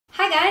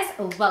Hi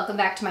guys, welcome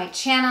back to my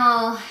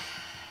channel.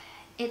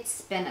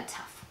 It's been a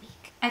tough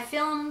week. I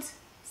filmed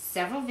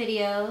several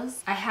videos.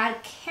 I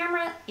had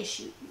camera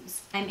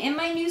issues. I'm in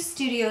my new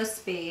studio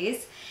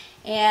space,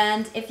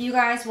 and if you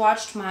guys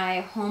watched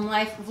my home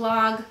life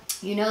vlog,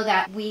 you know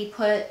that we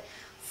put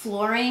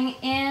flooring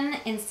in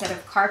instead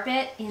of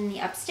carpet in the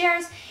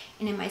upstairs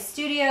and in my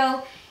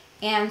studio.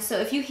 And so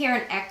if you hear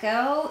an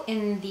echo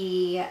in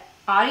the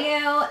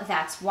audio,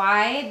 that's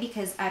why,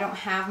 because I don't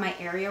have my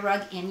area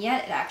rug in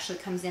yet. It actually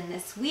comes in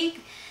this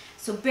week.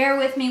 So bear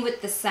with me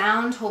with the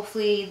sound.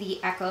 Hopefully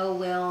the echo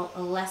will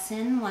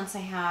lessen once I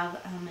have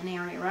an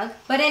area rug.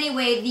 But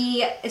anyway,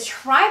 the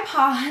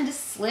tripod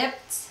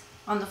slipped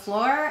on the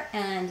floor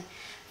and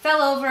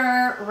fell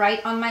over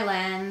right on my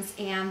lens,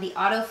 and the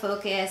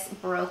autofocus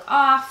broke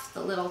off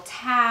the little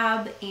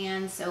tab,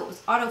 and so it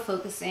was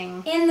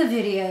autofocusing in the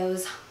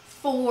videos.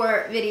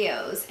 4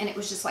 videos, and it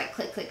was just like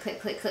click, click, click,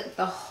 click, click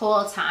the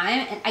whole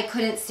time, and I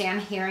couldn't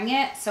stand hearing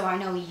it. So I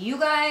know you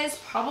guys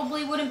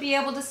probably wouldn't be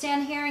able to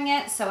stand hearing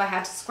it, so I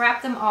had to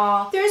scrap them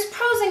all. There's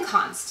pros and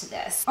cons to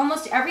this.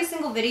 Almost every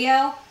single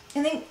video,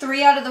 I think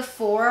 3 out of the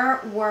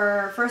 4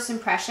 were first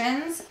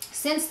impressions.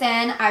 Since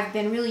then, I've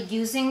been really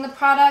using the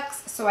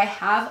products, so I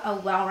have a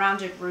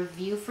well-rounded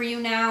review for you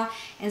now.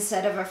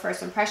 Instead of a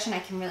first impression, I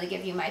can really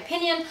give you my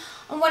opinion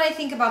on what I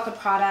think about the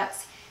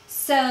products.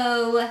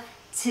 So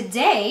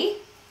today,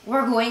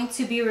 we're going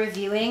to be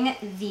reviewing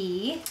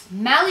the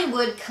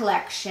Mallywood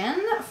collection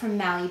from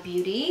Mally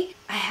Beauty.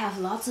 I have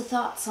lots of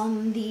thoughts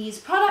on these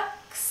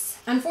products.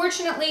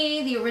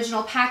 Unfortunately, the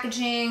original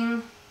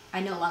packaging I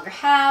no longer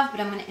have,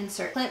 but I'm going to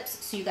insert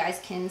clips so you guys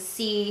can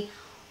see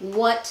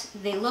what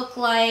they look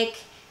like.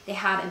 They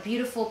had a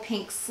beautiful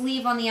pink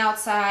sleeve on the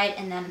outside,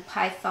 and then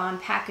python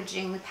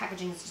packaging. The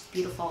packaging is just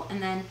beautiful.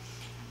 And then,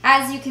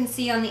 as you can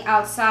see on the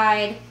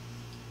outside,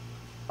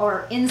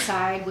 or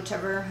inside,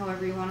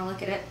 however you want to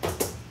look at it,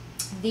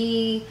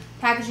 the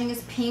packaging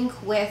is pink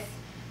with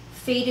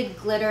faded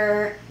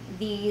glitter.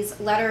 These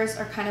letters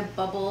are kind of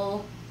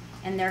bubble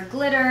and they're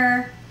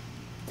glitter,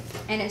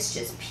 and it's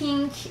just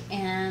pink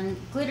and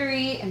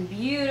glittery and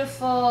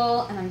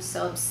beautiful, and I'm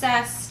so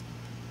obsessed.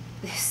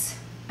 The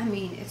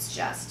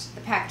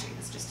packaging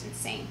is just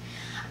insane.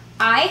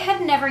 I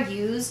had never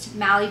used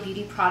Mally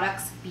Beauty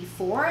products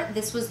before.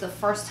 This was the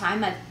first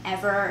time I've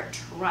ever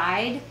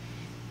tried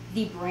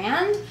the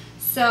brand,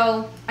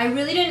 so I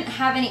really didn't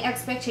have any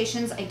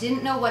expectations. I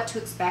didn't know what to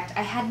expect.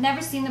 I had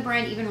never seen the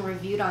brand even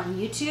reviewed on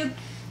YouTube.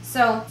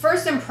 So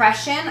first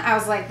impression, I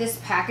was like, this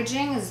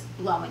packaging is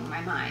blowing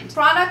my mind.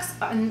 Products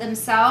in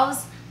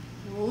themselves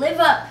live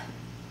up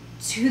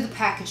to the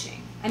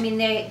packaging. I mean,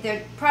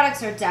 their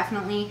products are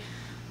definitely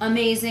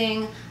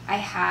amazing. I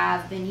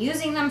have been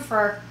using them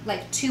for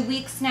like 2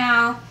 weeks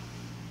now,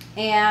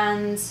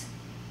 and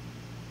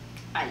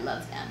I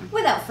love them.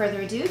 Without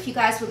further ado, if you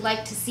guys would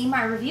like to see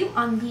my review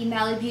on the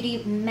Mally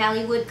Beauty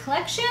Mallywood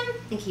collection,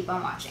 then keep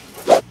on watching.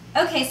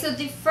 Okay, so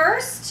the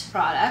first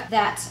product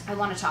that I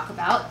want to talk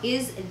about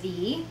is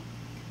the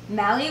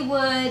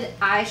Mallywood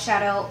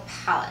eyeshadow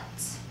palette.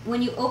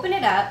 When you open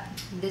it up,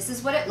 this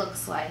is what it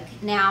looks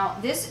like. Now,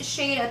 this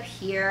shade up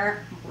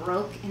here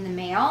broke in the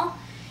mail.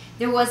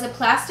 There was a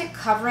plastic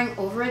covering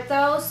over it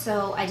though,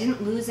 so I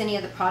didn't lose any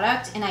of the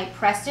product, and I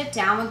pressed it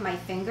down with my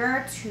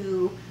finger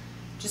to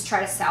just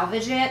try to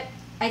salvage it.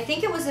 I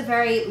think it was a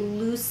very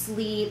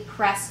loosely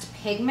pressed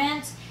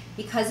pigment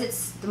because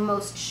it's the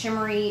most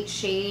shimmery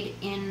shade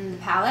in the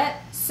palette.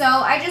 So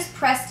I just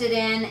pressed it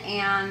in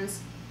and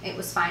it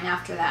was fine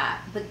after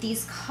that. But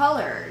these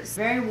colors,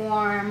 very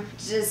warm,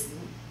 just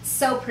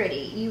so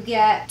pretty. You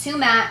get 2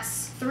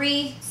 mattes,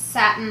 3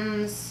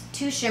 satins,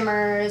 2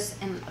 shimmers,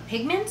 and a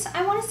pigment,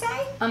 I want to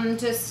say. I'm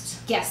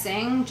just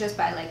guessing just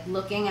by like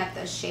looking at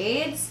the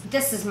shades.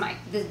 These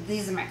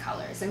are my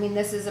colors. I mean,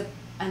 this is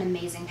an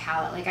amazing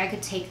palette. Like, I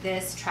could take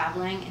this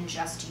traveling and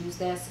just use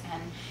this,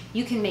 and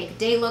you can make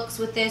day looks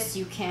with this.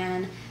 You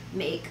can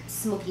make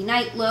smoky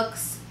night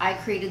looks. I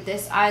created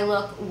this eye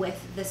look with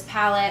this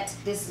palette.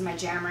 This is my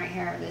jam right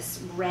here,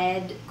 this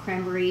red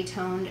cranberry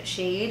toned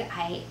shade.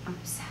 I am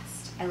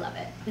obsessed. I love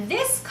it.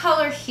 This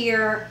color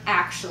here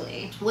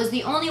actually was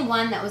the only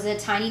one that was a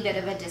tiny bit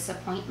of a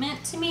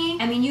disappointment to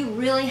me. I mean, you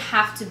really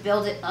have to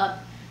build it up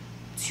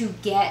to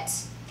get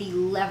the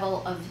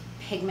level of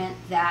pigment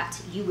that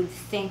you would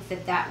think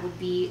that would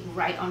be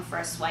right on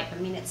first swipe. I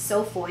mean, it's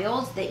so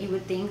foiled that you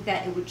would think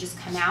that it would just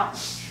come out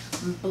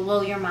and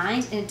blow your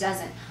mind, and it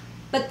doesn't.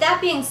 But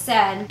that being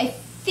said, I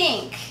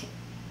think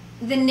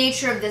the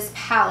nature of this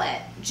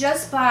palette,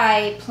 just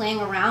by playing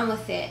around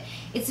with it,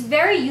 it's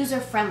very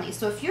user-friendly.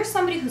 So if you're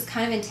somebody who's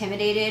kind of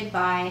intimidated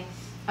by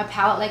a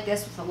palette like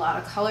this with a lot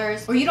of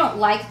colors, or you don't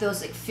like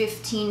those like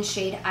 15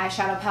 shade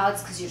eyeshadow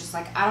palettes because you're just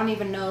like, I don't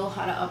even know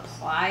how to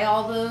apply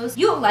all those,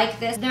 you'll like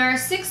this. There are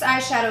 6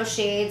 eyeshadow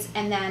shades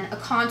and then a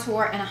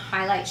contour and a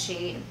highlight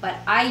shade, but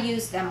I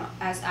use them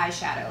as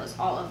eyeshadows,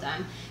 all of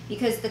them,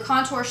 because the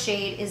contour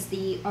shade is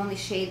the only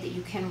shade that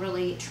you can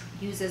really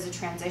use as a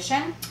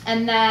transition.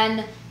 And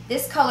then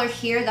This color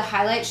here, the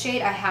highlight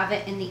shade, I have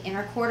it in the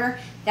inner quarter.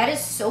 That is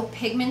so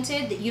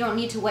pigmented that you don't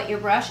need to wet your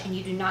brush and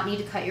you do not need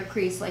to cut your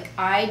crease. Like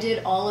I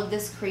did all of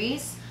this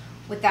crease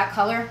with that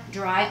color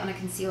dry on a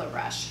concealer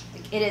brush.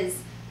 Like it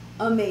is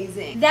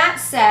amazing. That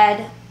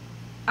said,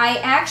 I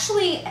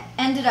actually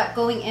ended up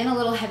going in a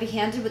little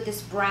heavy-handed with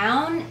this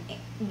brown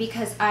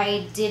because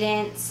I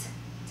didn't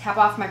tap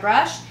off my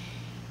brush,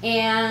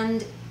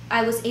 and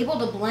I was able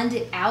to blend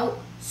it out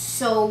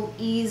so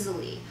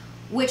easily,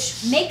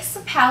 which makes a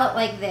palette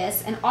like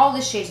this, and all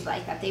the shades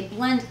like that, they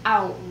blend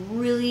out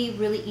really,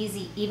 really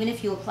easy, even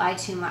if you apply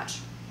too much,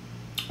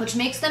 which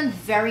makes them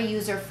very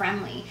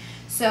user-friendly.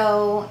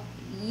 So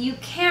you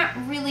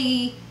can't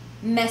really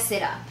mess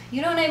it up.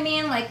 You know what I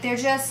mean? Like they're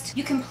just,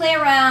 you can play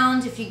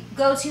around. If you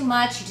go too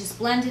much, you just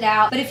blend it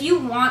out. But if you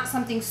want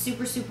something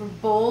super, super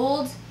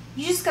bold,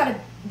 you just gotta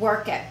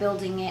work at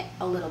building it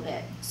a little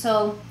bit.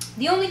 So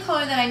the only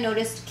color that I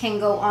noticed can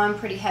go on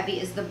pretty heavy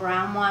is the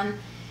brown one.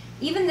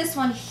 Even this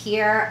one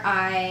here,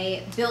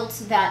 I built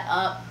that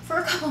up for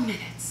a couple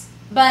minutes.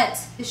 But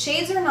the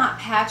shades are not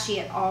patchy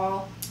at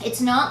all.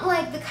 It's not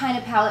like the kind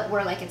of palette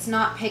where like it's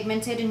not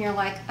pigmented and you're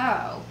like,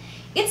 oh,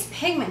 it's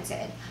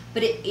pigmented,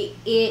 but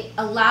it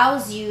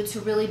allows you to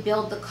really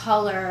build the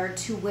color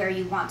to where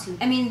you want to.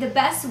 I mean, the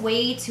best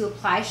way to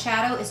apply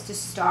shadow is to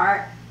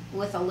start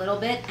with a little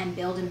bit and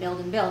build and build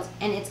and build.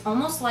 And it's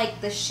almost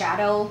like the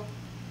shadow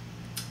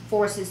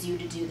forces you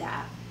to do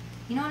that.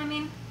 You know what I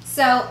mean?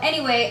 So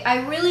anyway,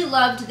 I really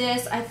loved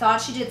this. I thought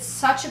she did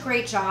such a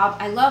great job.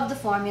 I love the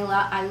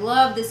formula. I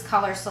love this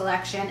color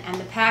selection, and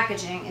the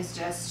packaging is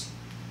just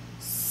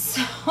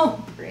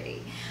so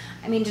pretty.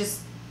 I mean,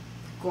 just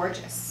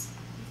gorgeous.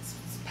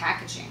 It's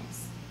packaging,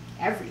 it's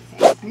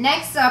everything.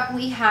 Next up,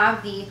 we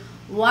have the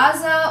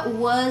Waza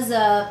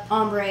Waza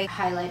Ombre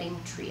Highlighting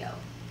Trio.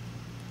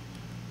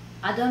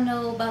 I don't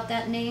know about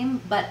that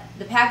name, but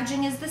the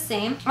packaging is the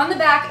same. On the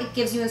back, it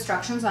gives you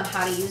instructions on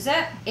how to use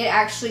it. It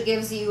actually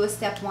gives you a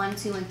step 1,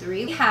 2, and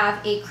 3. We have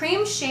a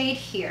cream shade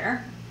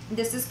here.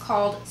 This is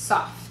called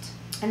Soft.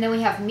 And then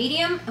we have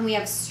medium and we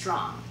have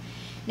strong.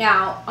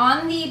 Now,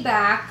 on the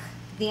back,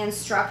 the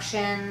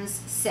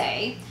instructions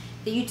say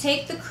that you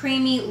take the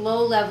creamy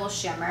low-level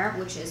shimmer,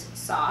 which is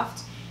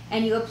soft,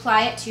 and you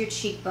apply it to your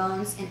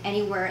cheekbones and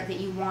anywhere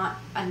that you want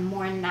a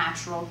more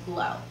natural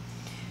glow.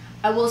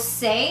 I will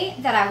say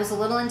that I was a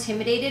little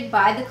intimidated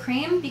by the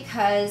cream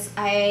because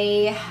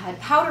I had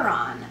powder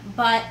on,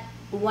 but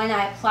when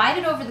I applied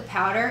it over the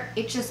powder,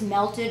 it just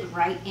melted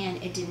right in.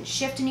 It didn't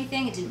shift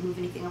anything, it didn't move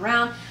anything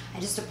around. I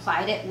just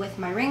applied it with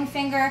my ring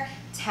finger,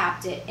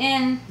 tapped it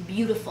in,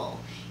 beautiful.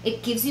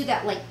 It gives you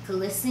that like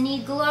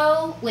glistening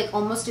glow, like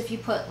almost if you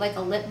put like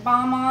a lip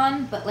balm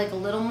on, but like a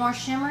little more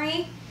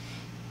shimmery.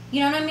 You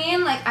know what I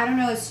mean? Like, I don't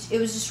know, it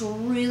was just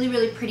really,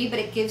 really pretty, but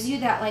it gives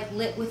you that like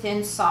lit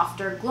within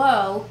softer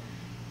glow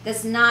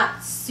that's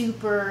not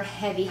super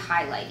heavy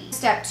highlighty.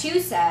 Step 2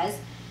 says,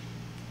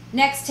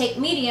 next take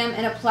medium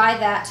and apply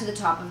that to the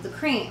top of the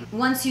cream.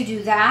 Once you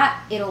do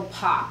that, it'll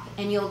pop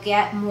and you'll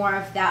get more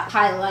of that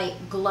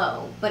highlight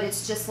glow, but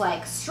it's just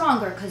like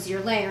stronger because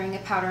you're layering a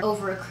powder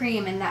over a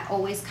cream, and that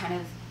always kind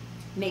of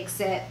makes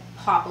it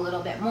pop a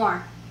little bit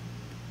more.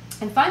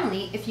 And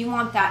finally, if you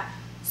want that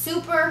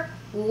super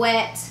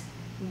wet,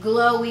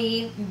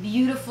 glowy,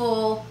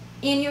 beautiful,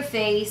 in your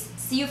face,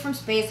 see you from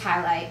space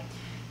highlight,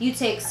 you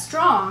take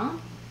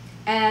strong,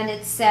 and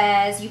it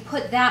says you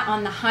put that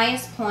on the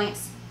highest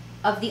points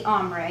of the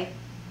ombre,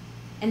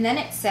 and then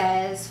it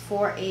says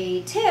for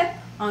a tip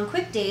on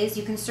quick days,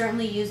 you can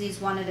certainly use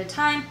these one at a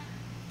time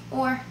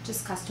or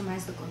just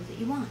customize the glow that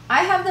you want.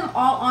 I have them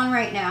all on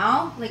right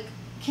now. Like,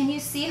 can you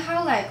see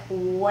how like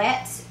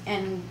wet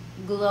and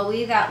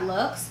glowy that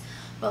looks?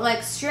 But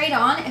like straight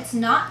on, it's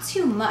not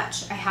too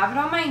much. I have it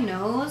on my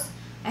nose.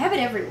 I have it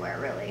everywhere,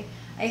 really.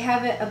 I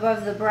have it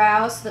above the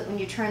brow so that when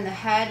you turn the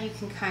head, you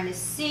can kind of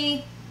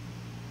see.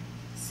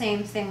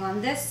 Same thing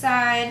on this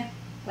side.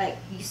 Like,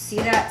 you see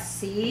that?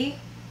 See?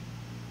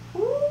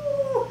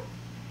 Ooh!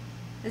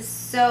 It's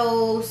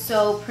so,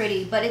 so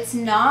pretty, but it's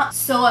not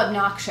so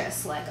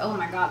obnoxious. Like, oh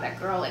my God, that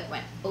girl like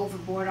went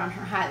overboard on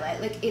her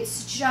highlight. Like,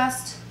 it's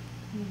just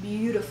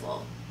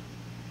beautiful.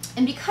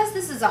 And because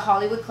this is a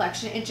Hollywood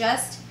collection, it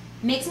just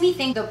makes me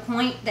think the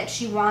point that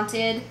she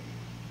wanted,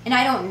 and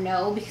I don't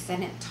know because I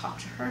didn't talk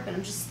to her, but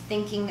I'm just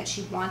thinking that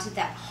she wanted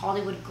that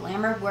Hollywood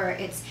glamour where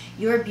it's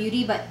your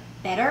beauty but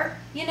better,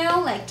 you know?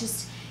 Like,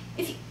 just,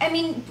 I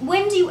mean,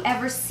 when do you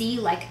ever see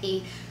like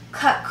a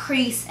cut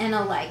crease and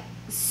a like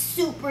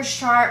super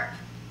sharp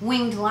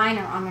winged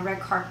liner on the red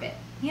carpet?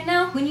 You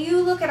know, when you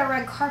look at a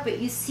red carpet,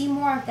 you see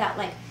more of that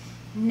like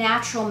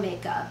natural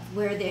makeup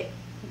where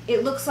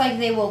it looks like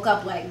they woke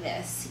up like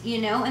this, you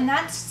know, and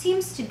that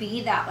seems to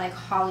be that like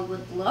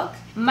Hollywood look.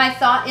 My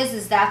thought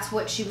is that's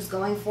what she was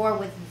going for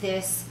with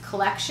this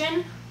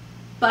collection,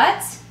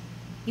 but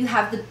you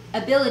have the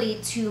ability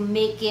to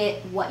make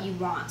it what you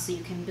want. So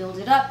you can build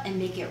it up and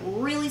make it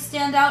really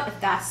stand out if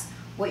that's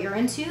what you're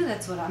into.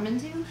 That's what I'm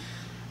into.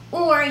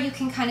 Or you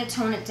can kind of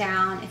tone it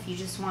down if you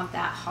just want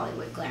that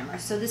Hollywood glamour.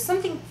 So there's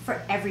something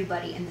for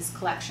everybody in this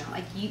collection.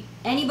 Like,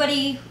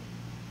 anybody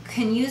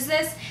can use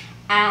this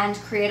and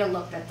create a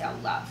look that they'll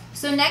love.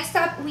 So next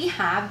up we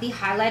have the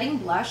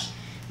highlighting blush.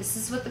 This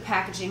is what the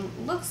packaging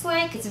looks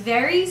like. It's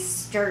very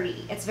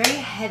sturdy, it's very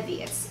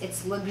heavy,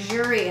 it's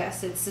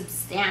luxurious, it's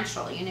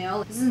substantial, you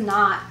know? This is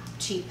not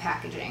cheap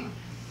packaging.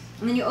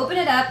 And then you open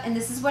it up and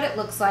this is what it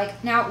looks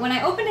like. Now when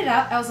I opened it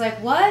up, I was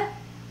like, what?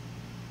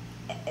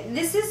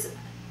 This is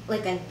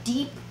like a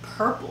deep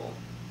purple,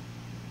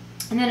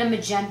 and then a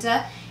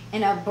magenta,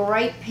 and a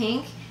bright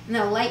pink, and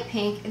then a light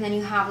pink, and then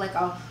you have like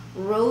a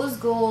rose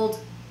gold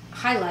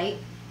highlight,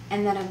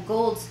 and then a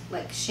gold,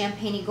 like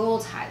champagne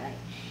gold highlight.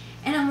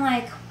 And I'm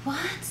like,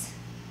 what?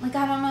 Like,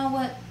 I don't know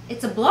what,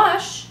 it's a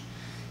blush.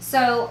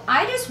 So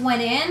I just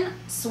went in,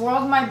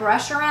 swirled my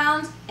brush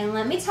around, and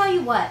let me tell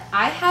you what,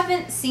 I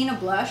haven't seen a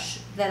blush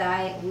that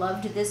I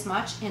loved this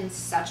much in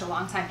such a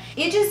long time.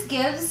 It just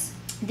gives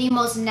the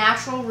most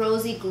natural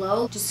rosy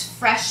glow, just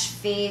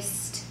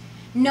fresh-faced.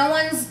 No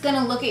one's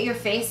gonna look at your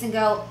face and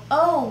go,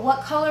 oh,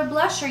 what color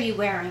blush are you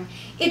wearing?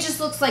 It just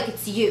looks like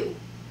it's you.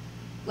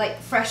 Like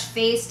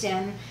fresh-faced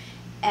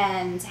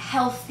and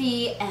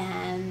healthy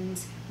and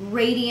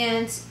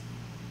radiant,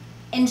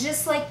 and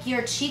just like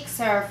your cheeks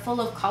are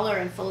full of color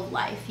and full of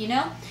life, you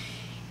know?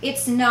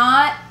 It's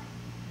not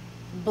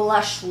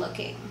blush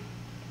looking.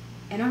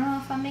 I don't know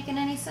if I'm making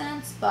any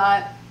sense,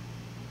 but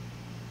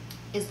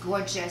it's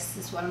gorgeous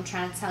is what I'm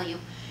trying to tell you.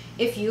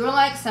 If you're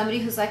like somebody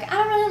who's like, I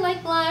don't really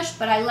like blush,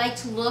 but I like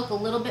to look a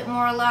little bit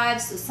more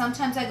alive, so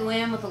sometimes I go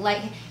in with a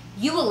light,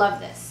 you will love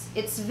this.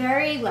 It's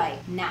very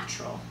like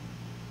natural.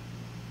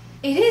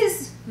 It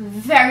is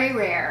very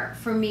rare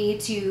for me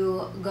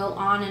to go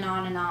on and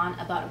on and on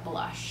about a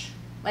blush.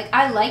 Like,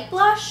 I like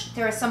blush.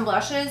 There are some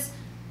blushes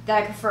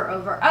that I prefer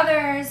over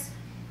others.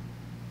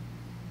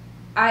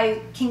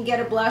 I can get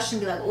a blush and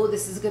be like, oh,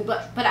 this is a good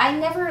blush. But I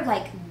never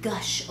like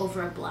gush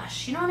over a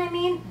blush. You know what I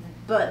mean?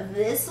 But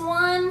this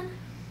one,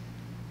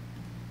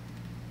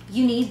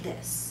 you need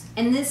this.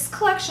 And this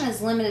collection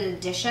is limited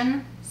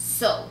edition,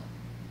 so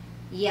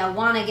you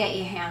want to get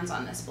your hands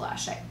on this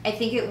blush. I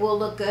think it will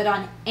look good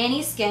on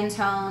any skin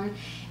tone.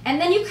 And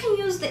then you can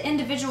use the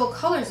individual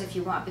colors if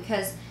you want,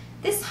 because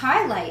this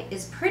highlight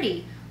is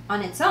pretty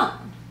on its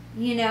own,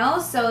 you know?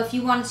 So if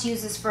you wanted to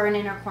use this for an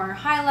inner corner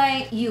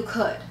highlight, you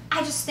could.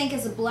 I just think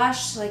as a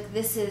blush, like,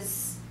 this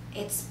is,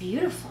 it's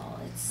beautiful.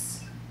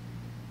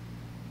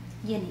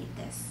 You need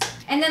this.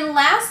 And then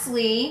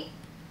lastly,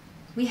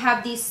 we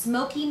have the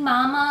Smoky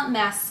Mama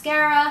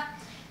mascara.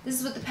 This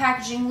is what the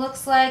packaging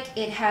looks like.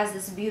 It has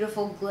this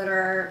beautiful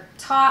glitter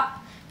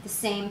top, the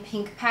same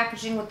pink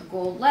packaging with the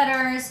gold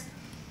letters.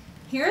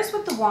 Here's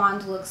what the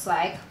wand looks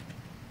like.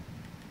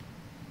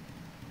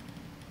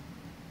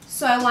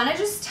 So I want to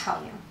just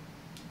tell you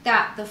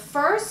that the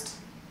first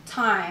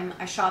time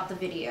I shot the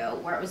video,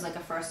 where it was like a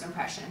first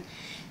impression,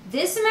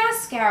 this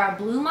mascara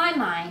blew my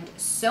mind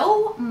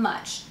so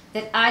much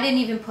that I didn't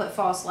even put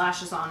false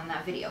lashes on in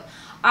that video.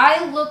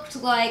 I looked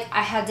like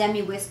I had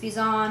demi wispies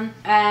on,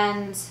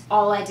 and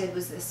all I did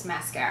was this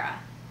mascara.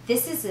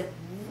 This is a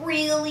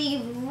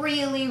really,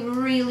 really,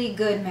 really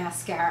good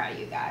mascara,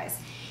 you guys.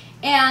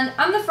 And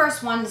I'm the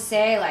first one to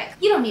say, like,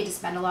 you don't need to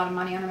spend a lot of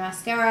money on a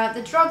mascara.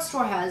 The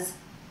drugstore has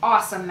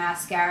awesome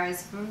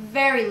mascaras for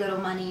very little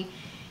money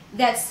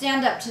that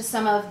stand up to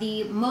some of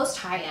the most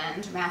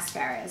high-end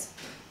mascaras.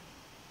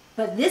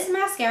 But this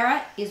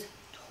mascara is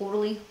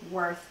totally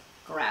worth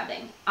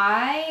grabbing.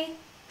 I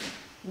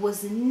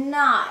was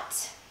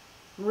not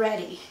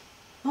ready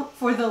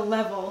for the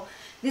level.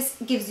 This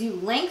gives you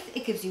length,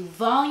 it gives you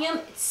volume,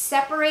 it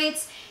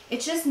separates.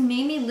 It just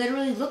made me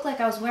literally look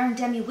like I was wearing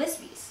demi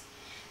wispies.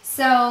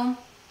 So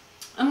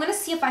I'm gonna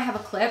see if I have a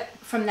clip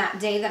from that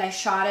day that I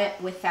shot it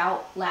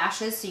without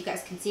lashes so you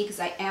guys can see, because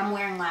I am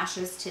wearing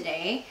lashes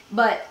today.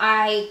 But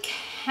I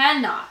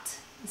cannot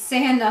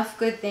say enough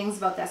good things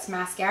about this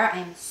mascara. I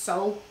am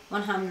so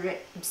 100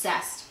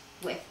 obsessed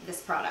with this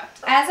product.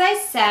 As I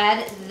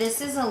said, this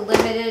is a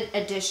limited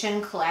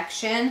edition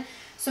collection,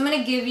 so I'm going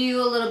to give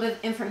you a little bit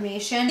of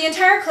information. The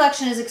entire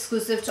collection is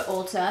exclusive to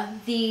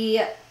Ulta.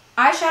 The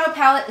eyeshadow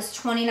palette is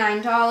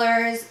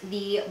 $29,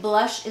 the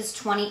blush is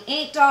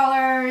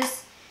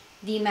 $28,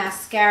 the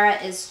mascara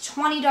is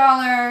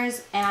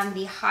 $20, and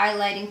the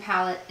highlighting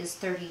palette is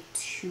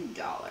 $32.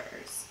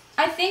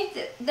 I think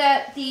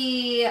that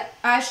the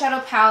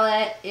eyeshadow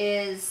palette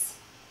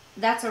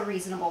that's a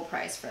reasonable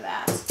price for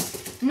that.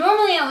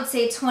 Normally I would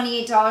say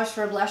 $28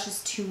 for a blush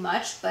is too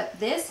much, but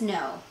this,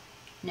 no.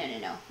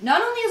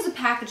 Not only is the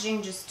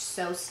packaging just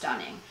so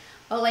stunning,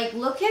 but like,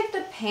 look at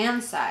the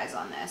pan size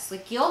on this.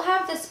 Like, you'll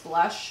have this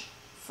blush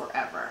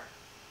forever.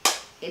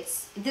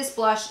 This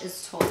blush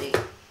is totally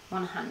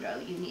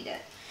 100, you need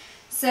it.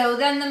 So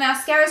then the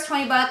mascara is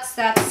 20 bucks.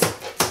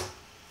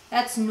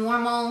 That's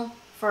normal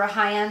for a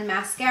high-end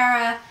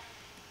mascara,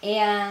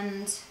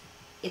 and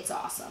it's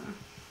awesome.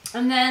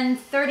 And then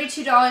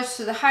 $32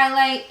 for the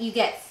highlight. You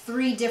get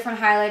 3 different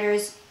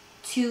highlighters,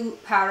 2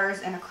 powders,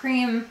 and a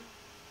cream.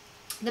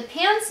 The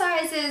pan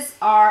sizes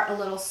are a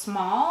little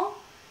small.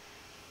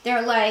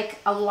 They're like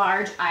a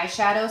large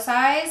eyeshadow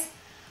size.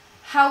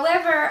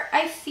 However,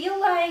 I feel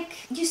like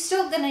you're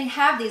still gonna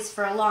have these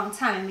for a long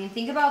time. I mean,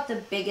 think about the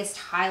biggest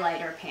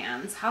highlighter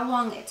pans, how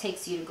long it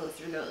takes you to go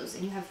through those,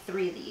 and you have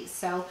 3 of these.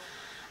 So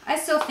I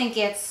still think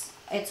it's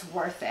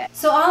worth it.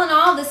 So all in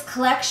all, this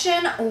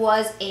collection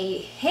was a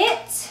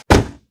hit.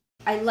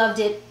 I loved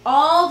it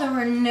all. There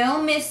were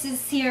no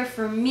misses here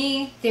for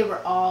me. They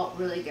were all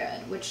really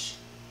good, which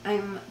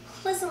I'm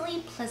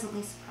pleasantly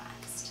surprised.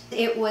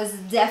 It was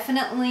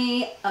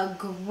definitely a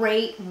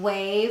great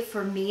way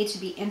for me to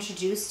be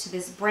introduced to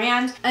this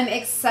brand. I'm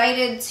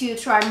excited to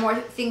try more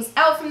things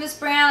out from this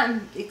brand.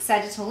 I'm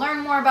excited to learn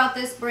more about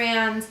this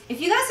brand.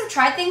 If you guys have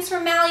tried things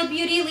from Mally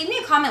Beauty, leave me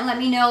a comment, let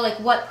me know like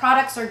what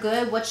products are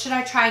good, what should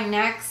I try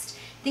next,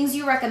 things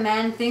you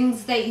recommend,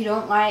 things that you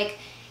don't like.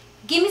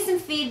 Give me some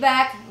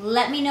feedback,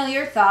 let me know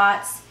your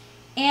thoughts,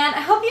 and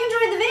I hope you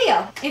enjoyed the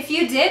video. If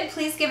you did,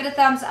 please give it a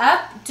thumbs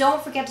up.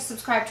 Don't forget to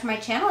subscribe to my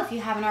channel if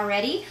you haven't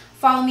already.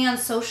 Follow me on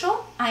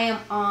social. I am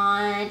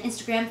on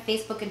Instagram,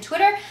 Facebook, and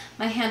Twitter.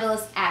 My handle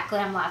is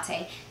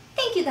 @glamlatte.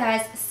 Thank you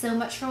guys so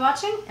much for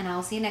watching, and I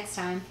will see you next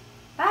time.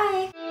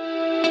 Bye!